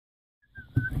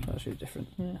That's actually different.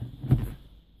 Yeah.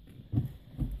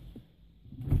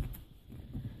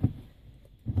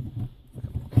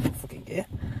 Fucking gear.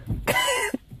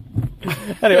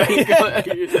 Anyway,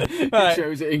 it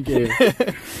shows it in gear.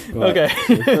 Right, okay.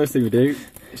 So the first thing we do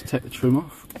is take the trim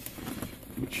off,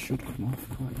 which should come off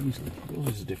quite easily.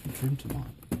 Yours is a different trim to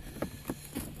mine.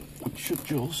 It should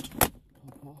just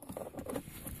pop off.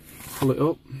 Pull it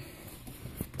up,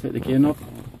 take the gear knob,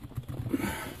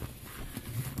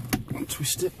 and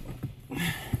twist it, and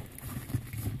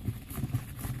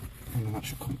then that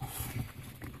should come off.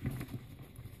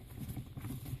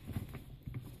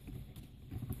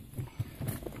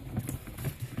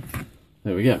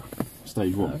 There we go,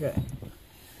 stage one. Okay.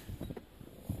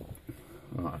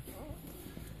 Right.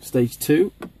 Stage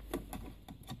two,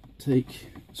 take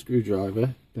a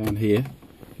screwdriver down here,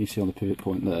 you see on the pivot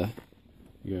point there,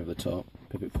 you go over the top,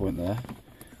 pivot point there,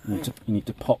 you need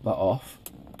to pop that off,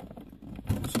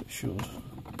 so it should.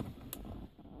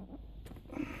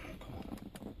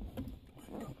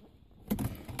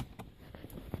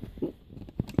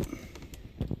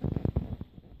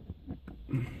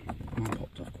 Mine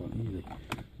popped off quite easy.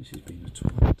 This has been a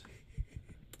twat.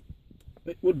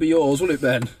 It would be yours, wouldn't it,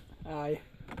 Ben? Aye.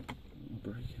 Don't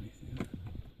break anything.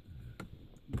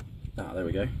 Ah, there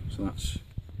we go. So that's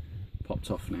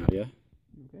popped off now, yeah?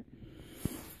 Okay.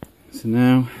 So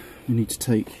now we need to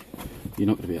take, you're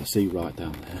not going to be able to see right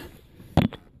down there.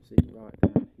 See right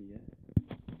down here.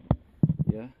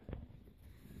 Yeah?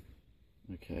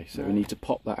 Okay, so we need to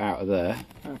pop that out of there.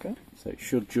 Okay. So it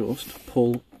should just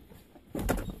pull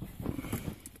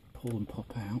and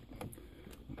pop out.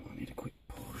 I need a quick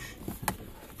push.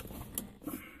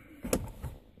 Like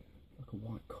a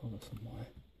white collar somewhere.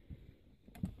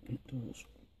 It does.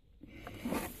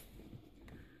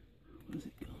 Where's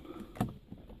it gone?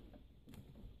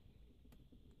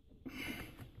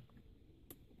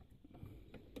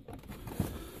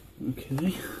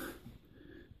 Okay.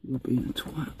 You're being a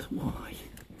twat. Why?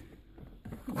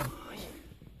 Why?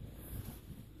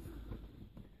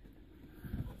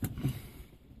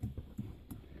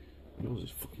 Yours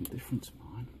is fucking different to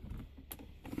mine.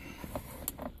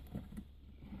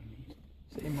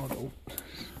 Same model.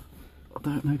 I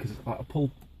don't know, because like I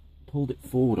pulled it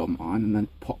forward on mine and then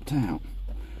it popped out.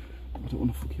 I don't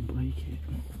want to fucking break it.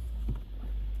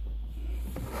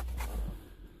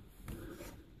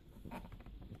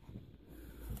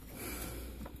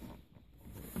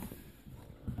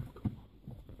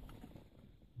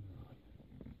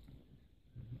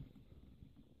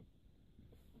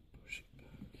 Push it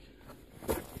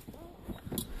back.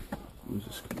 Where's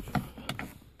the screwdriver?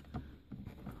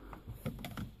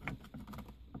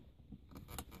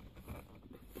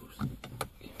 Push that back.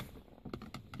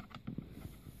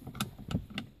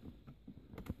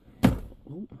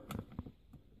 Oh.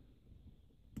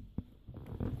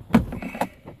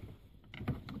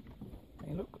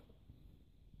 Hey, look.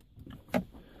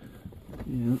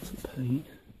 Yeah, that's a pain.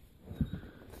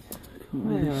 Can't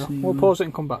really Yeah, see we'll that. pause it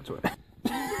and come back to it.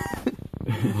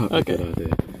 Okay. Good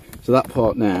idea. So that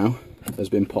part now has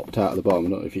been popped out of the bottom. I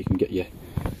don't know if you can get your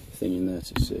thing in there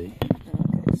to see.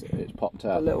 So it's popped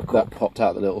out. A little that cup. popped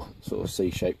out the little sort of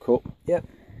C-shaped cup. Yep.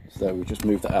 So we just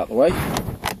move that out of the way,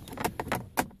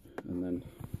 and then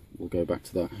we'll go back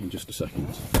to that in just a second.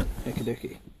 Okie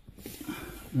dokie.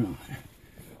 Right.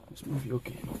 Let's move your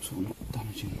gear up so I'm not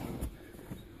damaging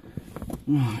that.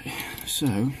 Right.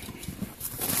 So.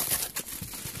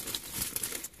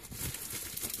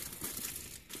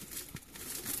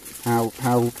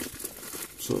 How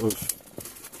sort of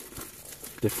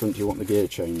different do you want the gear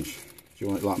change? Do you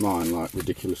want it like mine, like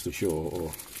ridiculously short,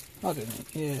 or? I don't know.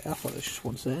 Yeah, I thought it was just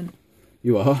one setting.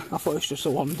 You are? I thought it was just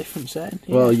a one different setting.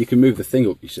 Yeah. Well, you can move the thing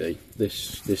up, you see.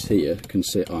 This here can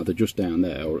sit either just down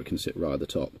there or it can sit right at the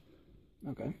top.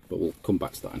 Okay. But we'll come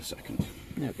back to that in a second.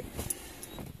 Okay.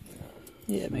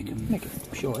 Yeah, make it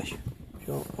shortish.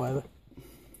 Short, whatever.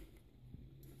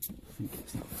 I think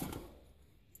it's that one.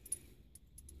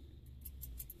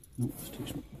 No, it's too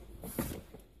small.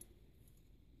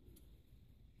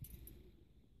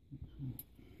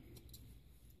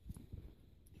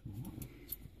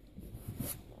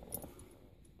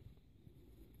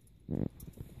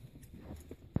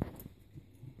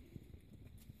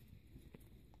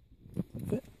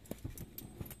 Fit.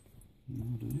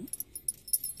 I'll do it.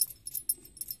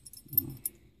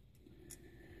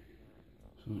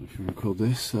 So if you record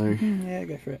this, so Yeah,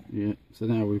 go for it. yeah. So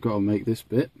now we've got to make this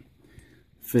bit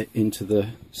fit into the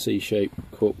C-shaped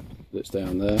cup that's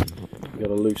down there. We've got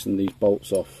to loosen these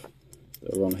bolts off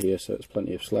that are on here so it's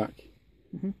plenty of slack.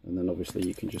 And then obviously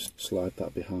you can just slide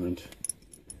that behind.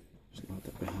 Slide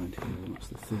that behind here, and that's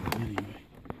the thing anyway.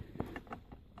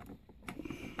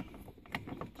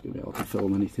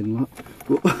 film anything like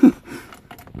that.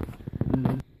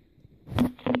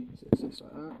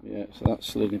 Yeah, so that's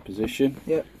slid in position.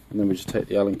 Yep. And then we just take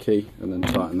the Allen key and then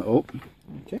tighten that up.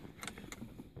 Okay.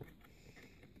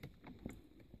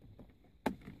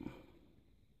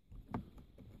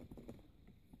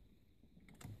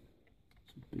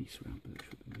 Some beast round birch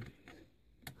would be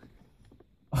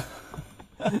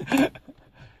really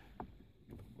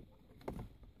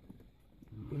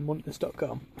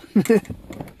Munters.com.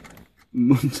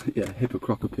 Yeah,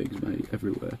 hippocrocker pigs, mate,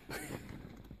 everywhere.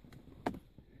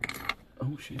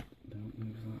 Oh shit, don't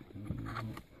move that, don't move that.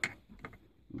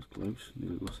 That was close,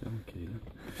 nearly lost the Allen key then.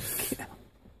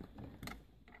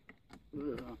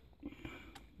 Yeah.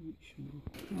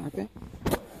 Okay.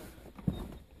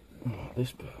 Oh,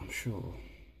 this bit, I'm sure,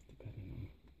 depending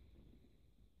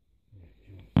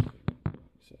on...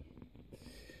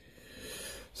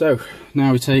 So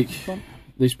now we take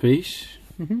this piece,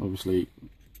 obviously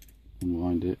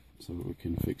unwind it so that we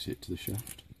can fix it to the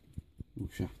shaft. Oh,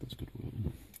 shaft, that's good word, isn't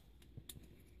it?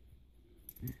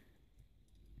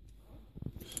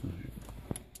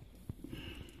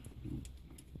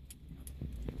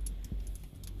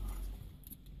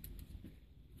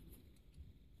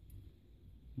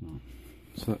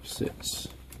 So that sits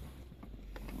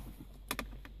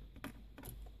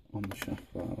on the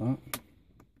shaft like that.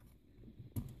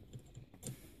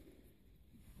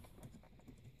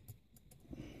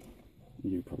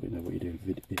 You probably know what you're doing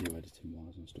video editing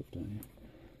wise and stuff, don't you?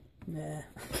 Nah.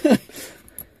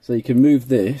 So you can move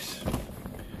this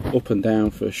up and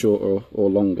down for shorter or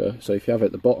longer. So if you have it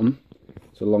at the bottom,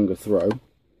 it's a longer throw.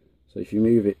 So if you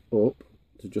move it up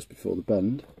to just before the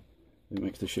bend, it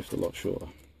makes the shift a lot shorter.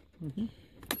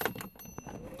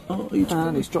 Oh,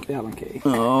 and he's dropped the Allen key.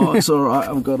 Oh, it's alright,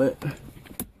 I've got it.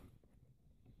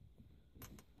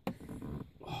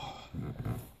 Oh,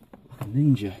 like a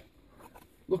ninja.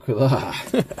 Look at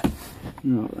that.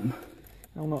 Right then.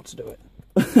 How not to do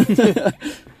it.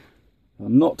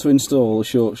 Not to install a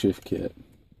short shift kit.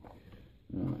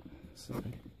 Right, so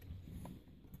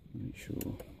make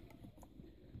sure.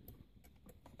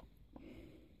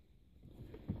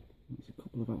 There's a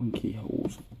couple of Allen key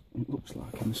holes, it looks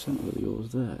like, in the centre of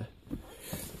yours there.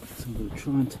 So I'm going to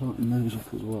try and tighten those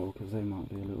up as well, because they might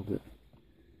be a little bit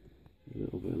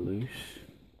loose.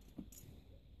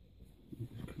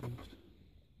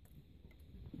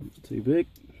 It's too big.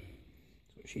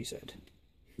 That's what she said.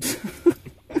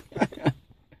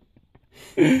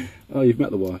 Oh, you've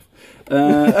met the wife.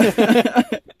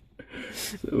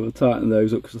 So we'll tighten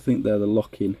those up because I think they're the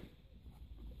locking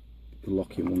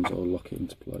ones that will lock it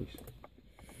into place.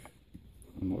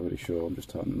 I'm not really sure, I'm just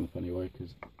tightening them up anyway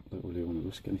because I don't really want to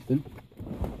risk anything.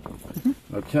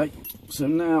 Okay, so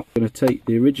now I'm going to take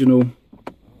the original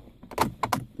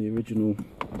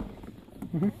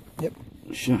Yep.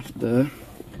 shaft there,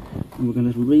 and we're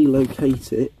going to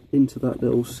relocate it into that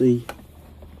little C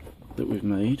that we've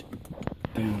made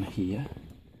down here.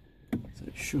 So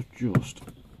it should just,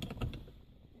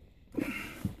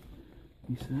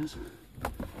 he says,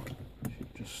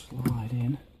 should just slide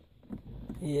in.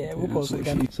 Yeah, we'll pause it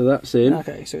again. So that's in.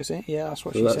 Okay, so it's in. Yeah, that's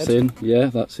what So she that's said. in. Yeah,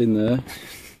 that's in there.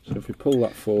 So if we pull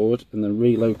that forward and then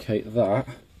relocate that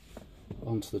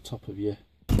onto the top of your...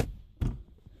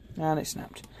 And it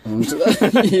snapped. Onto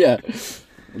that. Yeah.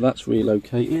 Well, that's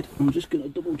relocated. I'm just going to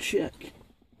double check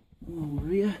while we're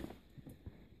here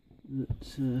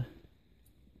that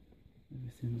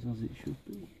everything's as it should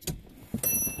be.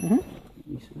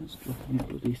 He says, dropping the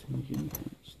bloody thing again.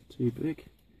 It's too big.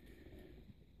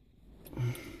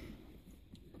 Let's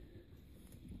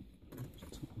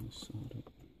tighten this side up.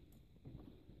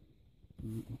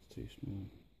 That's too small.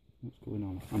 What's going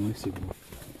on? I'm missing one.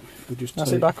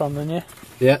 That's it back on then, yeah?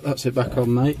 Yeah, that's it back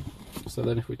on, mate. So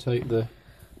then if we take the...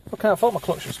 Okay, I thought my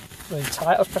clutch was really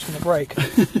tight. I was pressing the brake.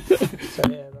 So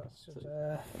yeah,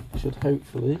 that should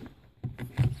hopefully...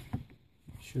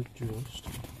 should just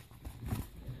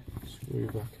screw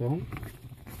back on.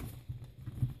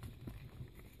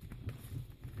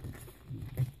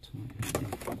 You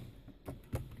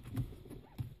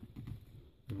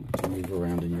don't have to move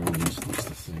around in your hands, that's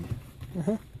the thing.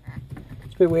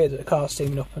 It's a bit weird that the car's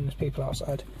steaming up and there's people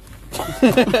outside.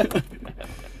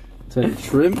 Take the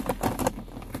trim,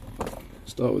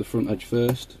 start with the front edge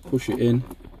first, push it in,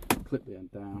 clip the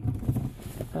end down.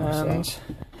 And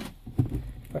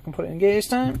if I can put it in gear this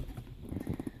time.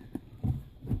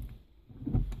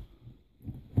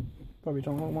 Probably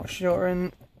don't look much shorter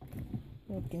in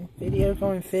fucking video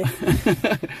going fifth.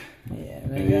 Yeah,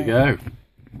 there you go.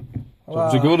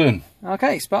 Job's a good one.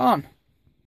 Okay, spot on.